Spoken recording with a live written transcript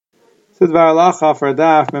So Dvar Halacha for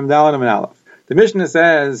Daf Mem Daled and Aleph. The Mishnah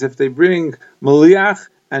says if they bring maliach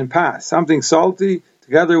and pas, something salty,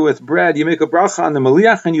 together with bread, you make a bracha on the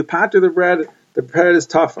maliach and you pater the bread is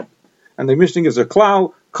tafel. And the Mishnah gives a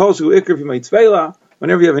klal, kol shu ikr v'meitzvela.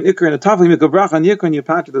 Whenever you have an ikr and a tafel, you make a bracha on the ikr and you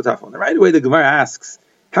pater the tafel. And right away the Gemara asks,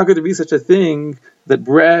 how could there be such a thing that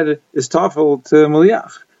bread is tafel to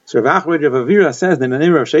maliach? So Rav Achmed Rav Avira says that in the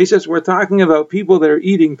name of Sheshes, we're talking about people that are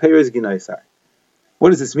eating peres ginaisar. What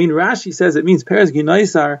does this mean? Rashi says it means peres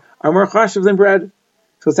ginaisar are more chashuv than bread.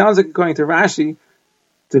 So it sounds like, according to Rashi,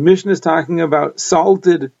 the Mishnah is talking about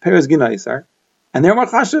salted peres ginaisar, and they're more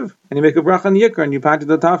chashuv, and you make a bracha on the yikr and you pater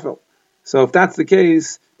the tafel. So if that's the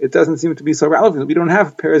case, it doesn't seem to be so relevant. We don't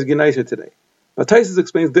have peres ginaisar today. But Taisus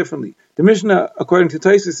explains differently. The Mishnah, according to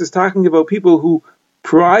Taisus, is talking about people who,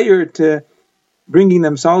 prior to bringing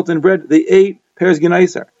them salt and bread, they ate peres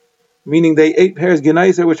ginaisar. Meaning they ate peres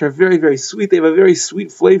ginaisar, which are very, very sweet. They have a very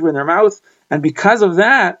sweet flavor in their mouth. And because of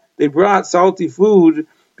that, they brought salty food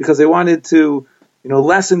because they wanted to,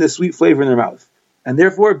 lessen the sweet flavor in their mouth. And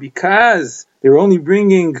therefore, because they were only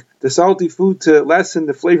bringing the salty food to lessen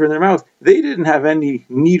the flavor in their mouth, they didn't have any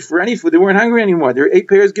need for any food. They weren't hungry anymore. They ate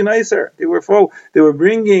peres ginaisar. They were full. They were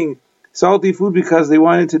bringing salty food because they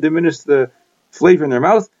wanted to diminish the flavor in their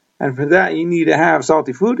mouth. And for that, you need to have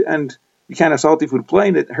salty food, and you can't have salty food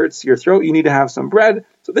plain. It hurts your throat. You need to have some bread.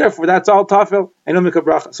 So therefore, that's all tafel. And don't make a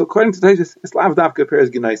bracha. So according to Taisus, it's lav dafka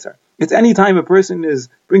peres ginaisar. It's any time a person is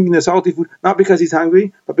bringing the salty food, not because he's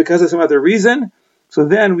hungry, but because of some other reason. So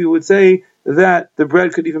then we would say that the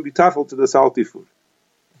bread could even be tafel to the salty food.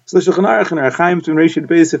 So the Shulchan Aruch in our Chaim to Reshit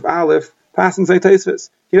Beis if Aleph passing like Taisus.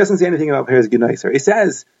 He doesn't say anything about peres ginaisar. He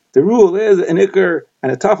says the rule is an ikr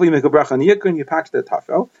and a tafel, you make a bracha on the ikr and you pack the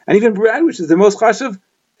tafel. And even bread, which is the most chashuv,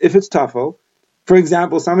 if it's tafel. For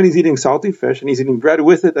example, somebody's eating salty fish and he's eating bread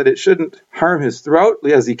with it that it shouldn't harm his throat. You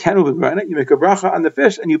make a bracha on the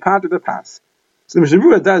fish and you pater the pas. So the Mishnah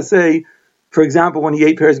Berurah does say, for example, when he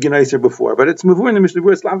ate peres ginaisar before, but it's mavur in the Mishnah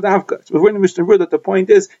Berurah, it's lav davka. It's mavur in the Mishnah Berurah that the point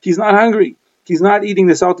is he's not hungry. He's not eating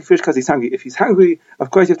the salty fish because he's hungry. If he's hungry, of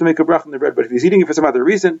course you have to make a bracha on the bread. But if he's eating it for some other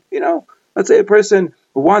reason, let's say a person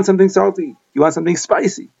who wants something salty, he wants something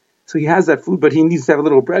spicy. So he has that food, but he needs to have a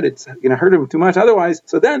little bread. It's going to hurt him too much otherwise.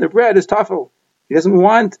 So then the bread is tafel. He doesn't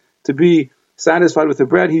want to be satisfied with the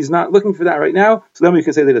bread. He's not looking for that right now. So then we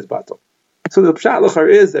can say that it's batal. So the pshat l'char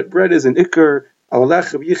is that bread is an ikr,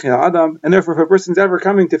 alalech b'yichya adam, and therefore if a person's ever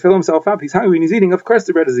coming to fill himself up, he's hungry and he's eating, of course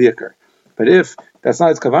the bread is the ikr. But if that's not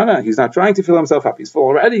his kavanah, he's not trying to fill himself up, he's full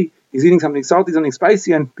already, he's eating something salty, something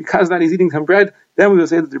spicy, and because of that he's eating some bread, then we will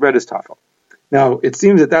say that the bread is tafel. Now, it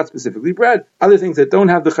seems that that's specifically bread. Other things that don't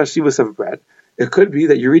have the chashivas of bread, it could be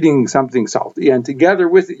that you're eating something salty, and together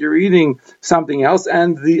with it you're eating something else,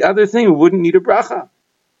 and the other thing wouldn't need a bracha,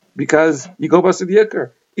 because you go bust the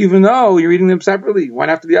ikr, even though you're eating them separately, one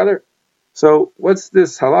after the other. So, what's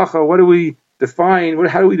this halacha? What do we define?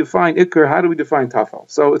 How do we define ikr? How do we define tafel?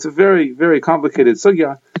 So, it's a very, very complicated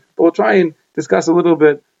sugya, but we'll try and discuss a little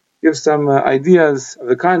bit, give some ideas of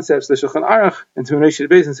the concepts. The Shulchan Aruch and to Reshit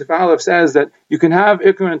Beis and Sif Aleph says that you can have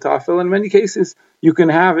ikr and tafel. In many cases, you can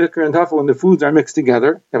have ikr and tafel when the foods are mixed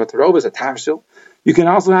together. You have a tarobas, a tavshil. You can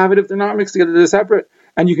also have it if they're not mixed together, they're separate.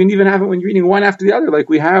 And you can even have it when you're eating one after the other, like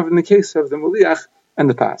we have in the case of the maliach and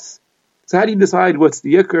the pas. So how do you decide what's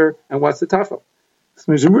the ikr and what's the tafel?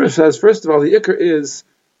 So Mishnah Berurah says, first of all, the ikr is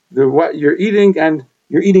what you're eating, and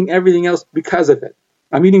you're eating everything else because of it.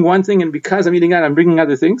 I'm eating one thing, and because I'm eating that, I'm bringing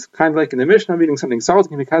other things. Kind of like in the Mishnah, I'm eating something salty,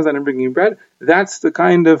 and because of that, I'm bringing bread. That's the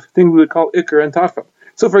kind of thing we would call ikr and tafel.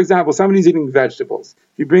 So, for example, somebody's eating vegetables.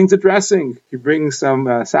 He brings a dressing. He brings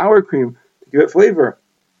some sour cream to give it flavor.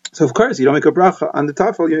 So, of course, you don't make a bracha on the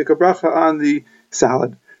tafel. You make a bracha on the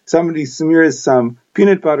salad. Somebody smears some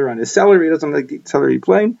peanut butter on his celery. He doesn't like to eat celery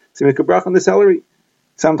plain, so you make a bracha on the celery.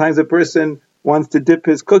 Sometimes a person wants to dip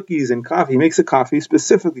his cookies in coffee. He makes a coffee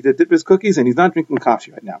specifically to dip his cookies, and he's not drinking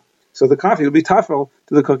coffee right now. So the coffee will be tafel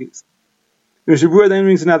to the cookies. The Mishnah Berurah then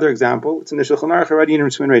brings another example. It's in the Shulchan Aruch already in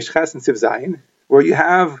Shmin Reish Ches and Siv Zayin, where you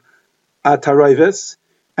have a tarayves,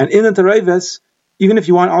 and in the tarayves, even if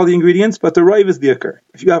you want all the ingredients, but the raiv is the ikr.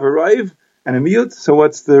 If you have a raiv and a miyut, so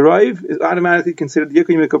what's the raiv is automatically considered the ikr.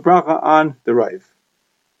 You make a bracha on the raiv.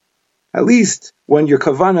 At least when your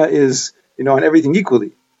kavana is, on everything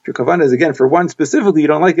equally. If your kavanah is, again, for one specifically, you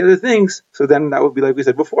don't like the other things, so then that would be like we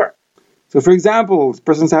said before. So, for example, this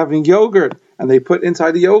person's having yogurt, and they put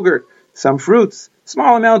inside the yogurt some fruits,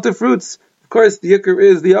 small amount of fruits. Of course, the ikr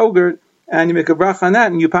is the yogurt, and you make a bracha on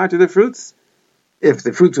that, and you pater the fruits. If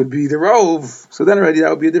the fruits would be the rove, so then already that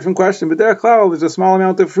would be a different question. But there's a small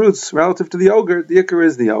amount of fruits relative to the yogurt. The ikr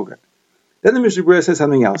is the yogurt. Then the Mishnah Berurah says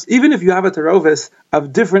something else. Even if you have a tarovis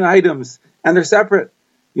of different items and they're separate,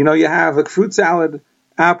 you have like fruit salad,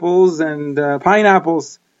 apples and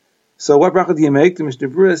pineapples. So what bracha do you make? The Mishnah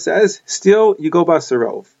Berurah says, still you go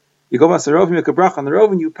basarov. You go basarov, you make a bracha on the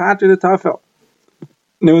rov, and you pater the tafel.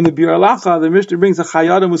 Now in the Bir Halacha, the Mishnah brings a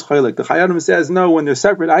chayadam who's chaylik. The chayadam says, no, when they're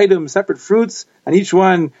separate items, separate fruits, and each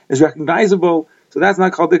one is recognizable, so that's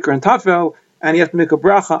not called ikr and tafel, and you have to make a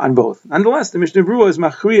bracha on both. Nonetheless, the Mishnah Berurah is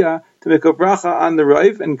machriya to make a bracha on the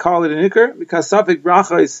rov and call it an ikr, because safek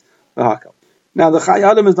bracha is the hakel. Now the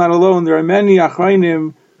chayadam is not alone. There are many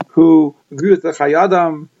achrayim who agree with the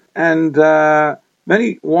chayadam, and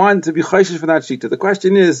many want to be chayshish for that shita. The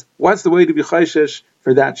question is, what's the way to be chayshish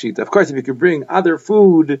for that shita? Of course, if you could bring other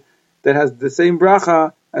food that has the same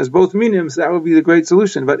bracha as both minims, that would be the great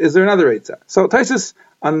solution. But is there another eitzah? So Taisus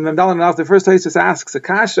on Memdal and Alf, the first Taisus asks a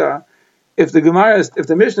kasha: if the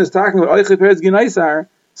Mishnah is talking about oichel peretz ginaisar,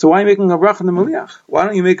 so why are you making a bracha on the maliach? Why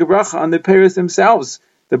don't you make a bracha on the peretz themselves?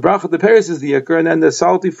 The bracha of the peretz is the yikr, and then the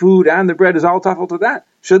salty food and the bread is all tafel to that.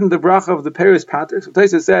 Shouldn't the bracha of the peretz pater? So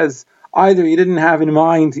Taisus says either you didn't have in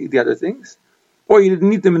mind to eat the other things, or you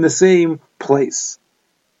didn't eat them in the same place.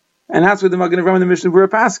 And that's what the Magen Avraham and the Mishnah Berurah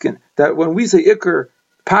paskin, that when we say ikr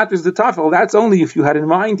paters the tafel, that's only if you had in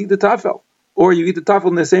mind to eat the tafel, or you eat the tafel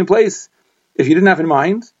in the same place. If you didn't have in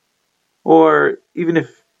mind, or even if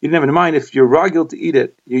you didn't have in mind, if you're ragil to eat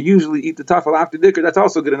it, you usually eat the tafel after the ikr, that's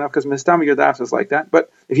also good enough, because mistama your dafs is like that.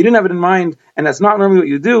 But if you didn't have it in mind, and that's not normally what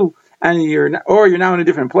you do, and you're now in a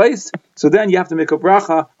different place, so then you have to make a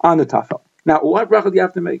bracha on the tafel. Now, what bracha do you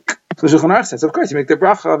have to make? So Shulchan Aruch says, of course, you make the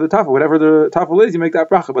bracha of the tafel. Whatever the tafel is, you make that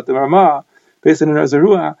bracha. But the Rama, based on the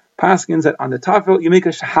Nazarua, paskins that on the tafel, you make a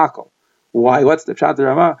shahakal. Why? What's the pshat? The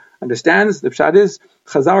Rama understands. The pshat is,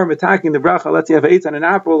 chazar metaking the bracha, let's say you have eitz on an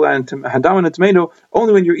apple and hadam on a tomato,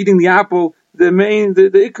 only when you're eating the apple, the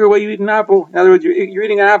ikr way you eat an apple. In other words, you're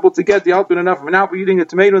eating an apple to get the output enough of an apple, you're eating a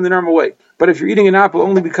tomato in the normal way. But if you're eating an apple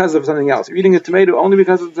only because of something else, you're eating a tomato only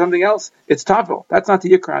because of something else, it's tafel. That's not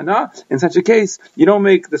the ikr anah. In such a case, you don't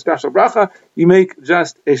make the special bracha, you make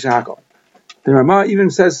just a shahakal. The Rama even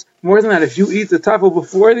says more than that, if you eat the tafel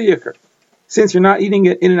before the ikr, since you're not eating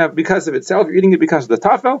it in and of because of itself, you're eating it because of the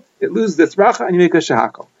tafel, it loses its bracha and you make a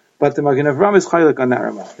shahakal. But the Magen Avraham is chaylik on that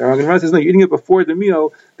Rama. The Magen Avraham says, no, you're eating it before the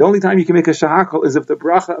meal. The only time you can make a shahakal is if the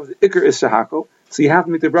bracha of the ikr is shahakal. So you have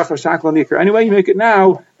to make the bracha of shahakal on the ikr. Anyway, you make it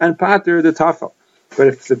now and pater the tafel. But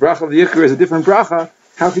if the bracha of the ikr is a different bracha,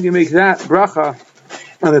 how can you make that bracha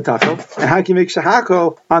on the tafel? And how can you make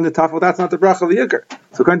shahakal on the tafel? That's not the bracha of the ikr.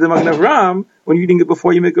 So according to the Magen Avraham, when you're eating it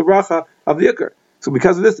before, you make a bracha of the ikr. So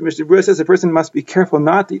because of this, the Mishnah Berurah says a person must be careful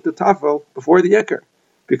not to eat the tafel before the ikr,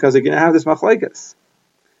 because they're going to have this machlekes.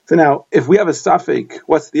 So now, if we have a safek,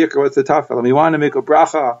 what's the ikr, what's the tafel, and we want to make a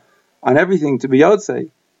bracha on everything to be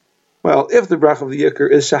yotzei, well, if the bracha of the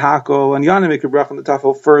ikr is shahakol, and you want to make a bracha on the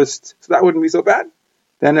tafel first, so that wouldn't be so bad.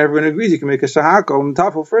 Then everyone agrees you can make a shahakol on the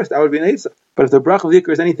tafel first, that would be an eitzah. But if the bracha of the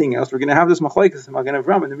ikr is anything else, we're going to have this machlekes in Magen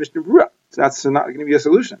Avraham and the Mishnah Berurah. So that's not going to be a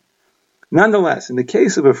solution. Nonetheless, in the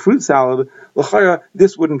case of a fruit salad, l'chayra,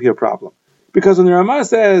 this wouldn't be a problem. Because when the Rama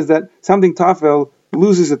says that something tafel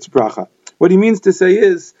loses its bracha, what he means to say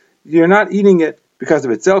is, you're not eating it because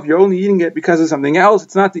of itself, you're only eating it because of something else.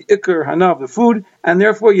 It's not the ikr hana of the food, and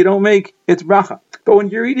therefore you don't make its bracha. But when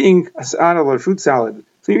you're eating a salad or a fruit salad,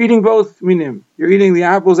 so you're eating both minim, you're eating the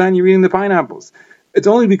apples and you're eating the pineapples. It's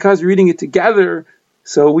only because you're eating it together,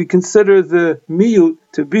 so we consider the miyut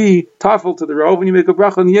to be tafel to the rov when you make a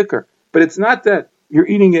bracha on the ikr. But it's not that you're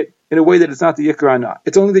eating it in a way that it's not the ikr anah.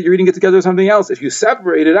 It's only that you're eating it together with something else. If you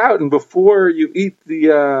separate it out and before you eat the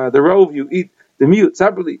rov, you eat the miyut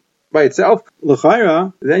separately by itself,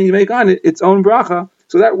 l'chayra, then you make on it its own bracha.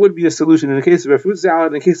 So that would be a solution. In the case of a fruit salad,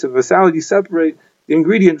 in the case of a salad, you separate the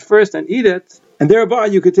ingredient first and eat it, and thereby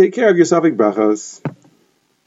you could take care of your safek brachos.